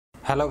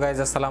Hello guys,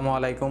 আসসালামু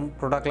আলাইকুম।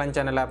 ProductLine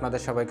চ্যানেলে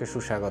আপনাদের সবাইকে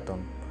সুস্বাগতম।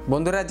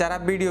 বন্ধুরা, যারা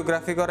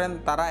ভিডিওগ্রাফি করেন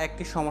তারা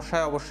একটি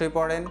সমস্যায় অবশ্যই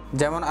পড়েন,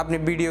 যেমন আপনি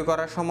ভিডিও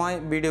করার সময়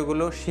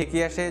ভিডিওগুলো শেকি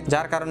আসে,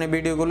 যার কারণে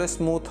ভিডিওগুলো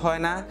স্মুথ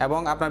হয় না এবং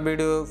আপনার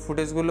ভিডিও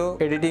ফুটেজগুলো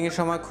এডিটিংয়ের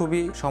সময়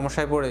খুবই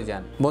সমস্যায় পড়ে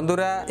যান।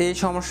 বন্ধুরা, এই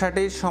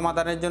সমস্যাটির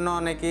সমাধানের জন্য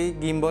অনেকেই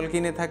গিম্বল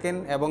কিনে থাকেন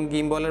এবং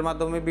গিম্বলের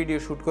মাধ্যমে ভিডিও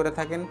শ্যুট করে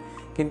থাকেন,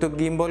 কিন্তু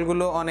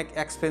গিম্বলগুলো অনেক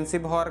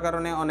এক্সপেন্সিভ হওয়ার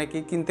কারণে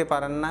অনেকেই কিনতে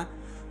পারেন না।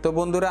 তো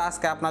বন্ধুরা,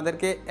 আজকে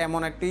আপনাদেরকে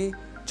এমন একটি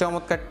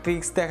চমৎকার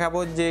ট্রিক্স দেখাবো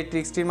যে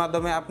ট্রিক্সটির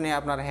মাধ্যমে আপনি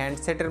আপনার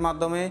হ্যান্ডসেটের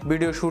মাধ্যমে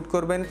ভিডিও শ্যুট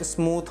করবেন,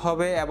 স্মুথ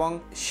হবে এবং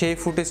সেই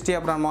ফুটেজটি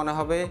আপনার মনে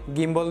হবে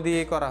গিম্বল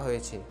দিয়ে করা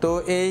হয়েছে। তো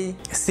এই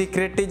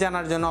সিক্রেটটি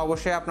জানার জন্য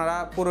অবশ্যই আপনারা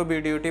পুরো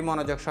ভিডিওটি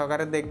মনোযোগ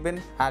সহকারে দেখবেন।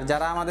 আর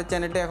যারা আমাদের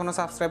চ্যানেলটি এখনো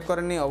সাবস্ক্রাইব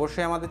করেননি,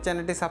 অবশ্যই আমাদের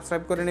চ্যানেলটি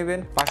সাবস্ক্রাইব করে নেবেন,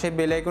 পাশে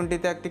বেল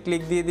আইকনটিতে একটি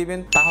ক্লিক দিয়ে দিবেন,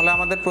 তাহলে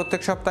আমাদের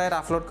প্রত্যেক সপ্তাহের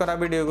আপলোড করা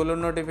ভিডিওগুলোর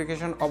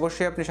নোটিফিকেশন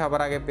অবশ্যই আপনি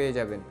সবার আগে পেয়ে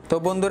যাবেন। তো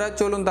বন্ধুরা,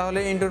 চলুন তাহলে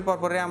ইন্ট্রোর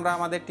পরে আমরা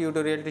আমাদের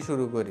টিউটোরিয়ালটি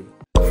শুরু করি।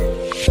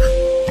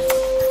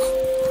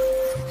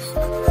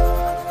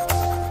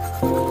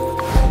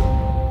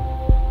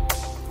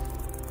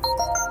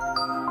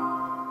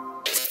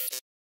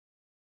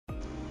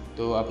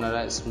 তো আপনারা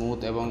স্মুথ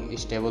এবং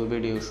স্টেবল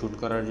ভিডিও শ্যুট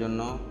করার জন্য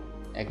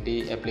একটি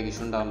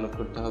অ্যাপ্লিকেশন ডাউনলোড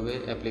করতে হবে।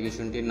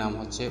 অ্যাপ্লিকেশনটির নাম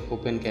হচ্ছে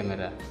ওপেন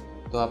ক্যামেরা।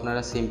 তো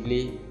আপনারা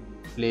সিম্পলি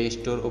প্লে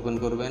স্টোর ওপেন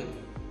করবেন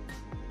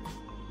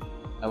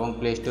এবং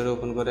প্লে স্টোরে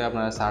ওপেন করে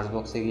আপনারা সার্চ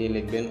বক্সে গিয়ে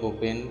লিখবেন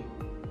ওপেন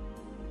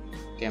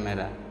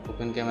ক্যামেরা।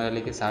 ওপেন ক্যামেরা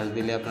লিখে সার্চ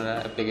দিলে আপনারা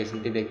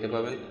অ্যাপ্লিকেশনটি দেখতে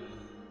পাবেন।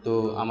 তো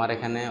আমার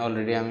এখানে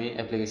অলরেডি আমি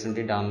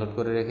অ্যাপ্লিকেশনটি ডাউনলোড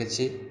করে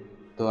রেখেছি।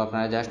 তো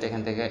আপনারা জাস্ট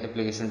এখান থেকে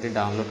অ্যাপ্লিকেশনটি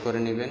ডাউনলোড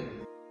করে নেবেন।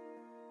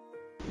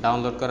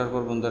 ডাউনলোড করার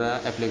পর বন্ধুরা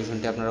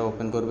অ্যাপ্লিকেশনটি আপনারা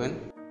ওপেন করবেন।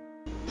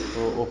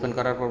 তো ওপেন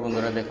করার পর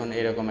বন্ধুরা দেখুন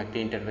এরকম একটি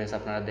ইন্টারফেস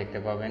আপনারা দেখতে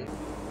পাবেন।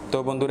 তো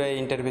বন্ধুরা, এই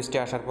ইন্টারফেসটি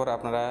আসার পর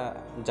আপনারা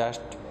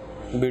জাস্ট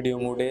ভিডিও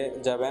মোডে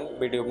যাবেন।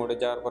 ভিডিও মোডে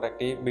যাওয়ার পর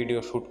একটি ভিডিও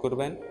শ্যুট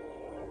করবেন।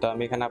 তো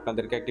আমি এখানে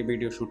আপনাদেরকে একটি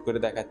ভিডিও শ্যুট করে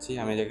দেখাচ্ছি।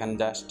 আমি যেখানে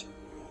জাস্ট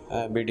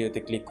ভিডিওতে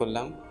ক্লিক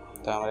করলাম,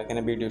 তো আমার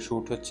এখানে ভিডিও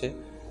শ্যুট হচ্ছে।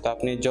 তো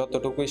আপনি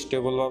যতটুকু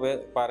স্টেবলভাবে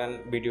পারেন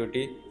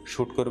ভিডিওটি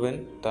শ্যুট করবেন।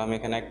 তো আমি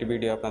এখানে একটি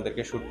ভিডিও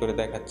আপনাদেরকে শ্যুট করে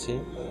দেখাচ্ছি।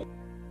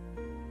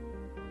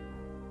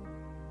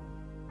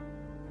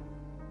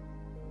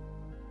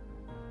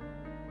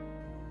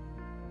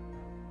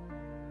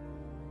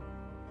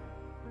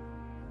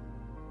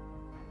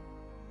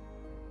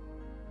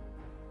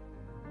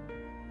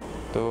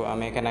 তো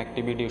আমি এখানে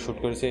একটি ভিডিও শ্যুট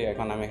করেছি,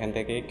 এখন আমি এখান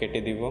থেকে কেটে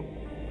দিব।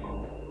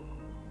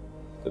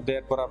 তো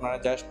দেওয়ার পর আপনারা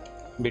জাস্ট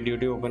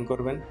ভিডিওটি ওপেন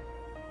করবেন।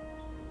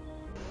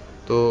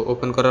 তো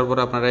ওপেন করার পর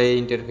আপনারা এই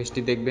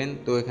ইন্টারফেসটি দেখবেন।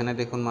 তো এখানে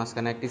দেখুন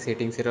মাঝখানে একটি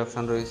সেটিংসের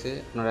অপশান রয়েছে,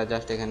 আপনারা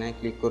জাস্ট এখানে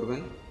ক্লিক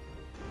করবেন।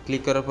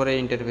 ক্লিক করার পরে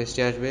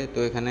ইন্টারফেসটি আসবে। তো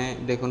এখানে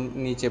দেখুন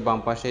নিচে বাম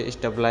পাশে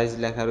স্টাবিলাইজ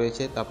লেখা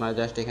রয়েছে, তো আপনারা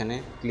জাস্ট এখানে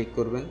ক্লিক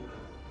করবেন।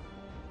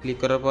 ক্লিক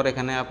করার পর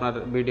এখানে আপনার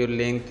ভিডিওর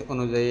লেন্থ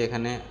অনুযায়ী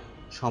এখানে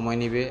সময়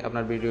নেবে।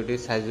 আপনার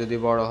ভিডিওটির সাইজ যদি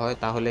বড় হয়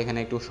তাহলে এখানে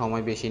একটু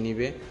সময় বেশি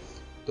নেবে।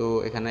 তো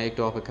এখানে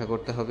একটু অপেক্ষা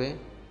করতে হবে।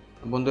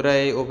 বন্ধুরা,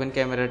 এই ওপেন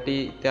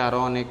ক্যামেরাটিতে আরও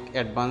অনেক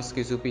অ্যাডভান্স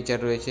কিছু ফিচার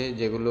রয়েছে,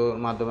 যেগুলোর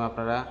মাধ্যমে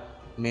আপনারা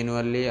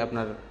ম্যানুয়ালি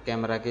আপনার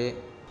ক্যামেরাকে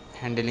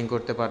হ্যান্ডেলিং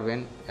করতে পারবেন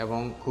এবং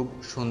খুব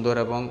সুন্দর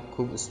এবং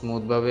খুব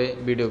স্মুথভাবে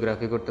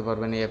ভিডিওগ্রাফি করতে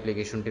পারবেন এই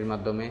অ্যাপ্লিকেশনটির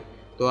মাধ্যমে।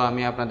 তো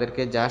আমি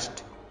আপনাদেরকে জাস্ট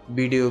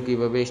ভিডিও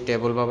কীভাবে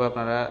স্টেবলভাবে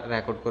আপনারা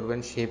রেকর্ড করবেন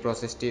সেই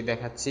প্রসেসটি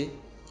দেখাচ্ছি।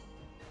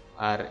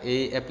 আর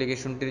এই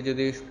অ্যাপ্লিকেশনটির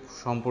যদি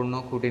সম্পূর্ণ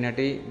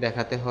খুঁটিনাটি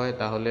দেখাতে হয়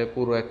তাহলে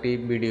পুরো একটি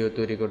ভিডিও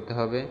তৈরি করতে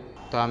হবে।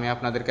 তো আমি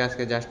আপনাদেরকে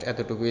আজকে জাস্ট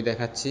এতটুকুই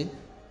দেখাচ্ছি।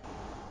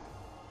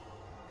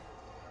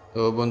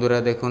 তো বন্ধুরা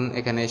দেখুন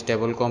এখানে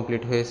স্টেবল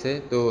কমপ্লিট হয়েছে।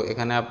 তো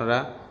এখানে আপনারা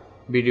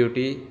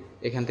ভিডিওটি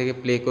এখান থেকে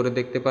প্লে করে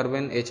দেখতে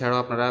পারবেন, এছাড়াও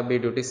আপনারা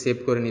ভিডিওটি সেভ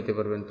করে নিতে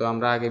পারবেন। তো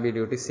আমরা আগে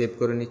ভিডিওটি সেভ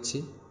করে নিচ্ছি।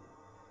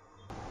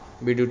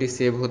 ভিডিওটি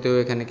সেভ হতেও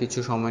এখানে কিছু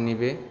সময়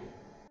নেবে।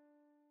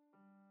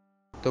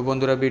 তো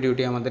বন্ধুরা,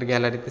 ভিডিওটি আমাদের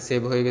গ্যালারিতে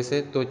সেভ হয়ে গেছে।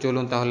 তো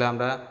চলুন তাহলে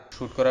আমরা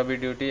শ্যুট করা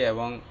ভিডিওটি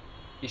এবং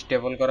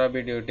স্টেবল করা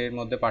ভিডিওটির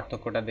মধ্যে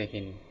পার্থক্যটা দেখে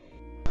নিই।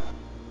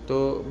 তো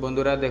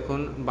বন্ধুরা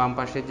দেখুন বাম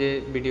পাশে যে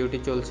ভিডিওটি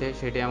চলছে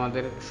সেটি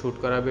আমাদের শ্যুট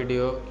করা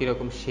ভিডিও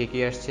কীরকম শেকি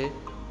আসছে,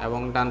 এবং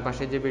ডান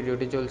পাশে যে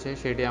ভিডিওটি চলছে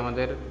সেটি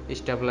আমাদের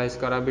স্টেবিলাইজ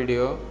করা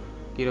ভিডিও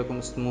কীরকম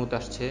স্মুথ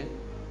আসছে।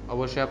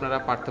 অবশ্যই আপনারা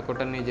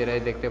পার্থক্যটা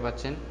নিজেরাই দেখতে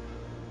পাচ্ছেন।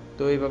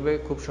 তো এইভাবে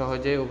খুব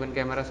সহজে ওপেন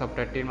ক্যামেরা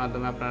সফটওয়্যারটির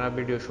মাধ্যমে আপনারা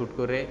ভিডিও শ্যুট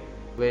করে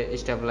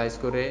স্টেবিলাইজ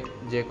করে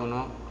যে কোনো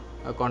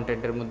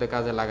কন্টেন্টের মধ্যে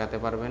কাজে লাগাতে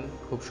পারবেন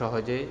খুব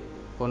সহজেই,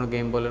 কোনো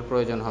গিম্বলের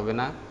প্রয়োজন হবে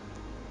না।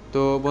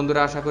 তো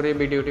বন্ধুরা, আশা করি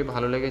ভিডিওটি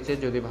ভালো লেগেছে।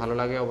 যদি ভালো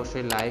লাগে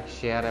অবশ্যই লাইক,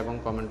 শেয়ার এবং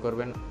কমেন্ট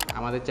করবেন।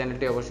 আমাদের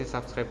চ্যানেলটি অবশ্যই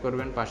সাবস্ক্রাইব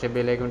করবেন, পাশে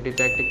বেল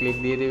আইকনটিতে একটি ক্লিক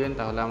দিয়ে দিবেন,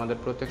 তাহলে আমাদের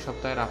প্রত্যেক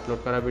সপ্তাহের আপলোড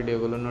করা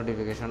ভিডিওগুলোর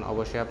নোটিফিকেশন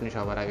অবশ্যই আপনি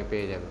সবার আগে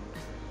পেয়ে যাবেন।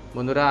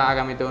 বন্ধুরা,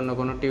 আগামীতে অন্য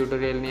কোনো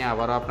টিউটোরিয়াল নিয়ে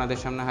আবারও আপনাদের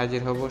সামনে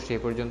হাজির হব। সেই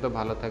পর্যন্ত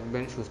ভালো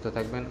থাকবেন, সুস্থ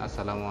থাকবেন।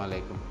 আসসালামু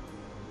আলাইকুম।